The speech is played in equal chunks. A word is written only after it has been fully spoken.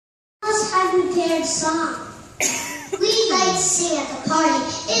unprepared song. We'd like to sing at the party.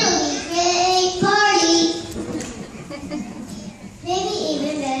 It'll be a great party. Maybe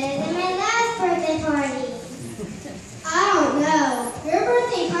even better than my last birthday party. I don't know. Your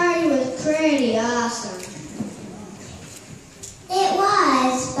birthday party was pretty awesome. It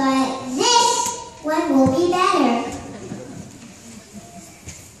was, but this one will be better.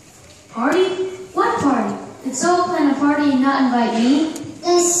 Party? What party? Did Soul plan a party and not invite me?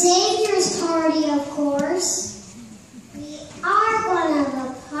 The Savior's party, of course. We are going to have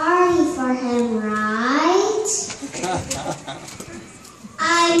a party for him, right?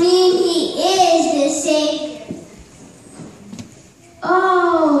 I mean, he is the Savior.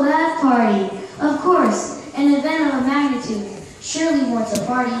 Oh, that party. Of course, an event of a magnitude. Surely wants a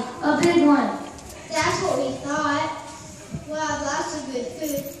party, a big one. That's what we thought. We'll have lots of good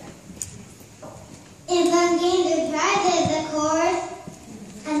food. And fun games and prizes, of course.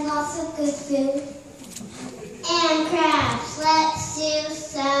 And lots of good food. And crafts. Let's do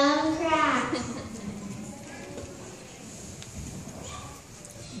some crafts.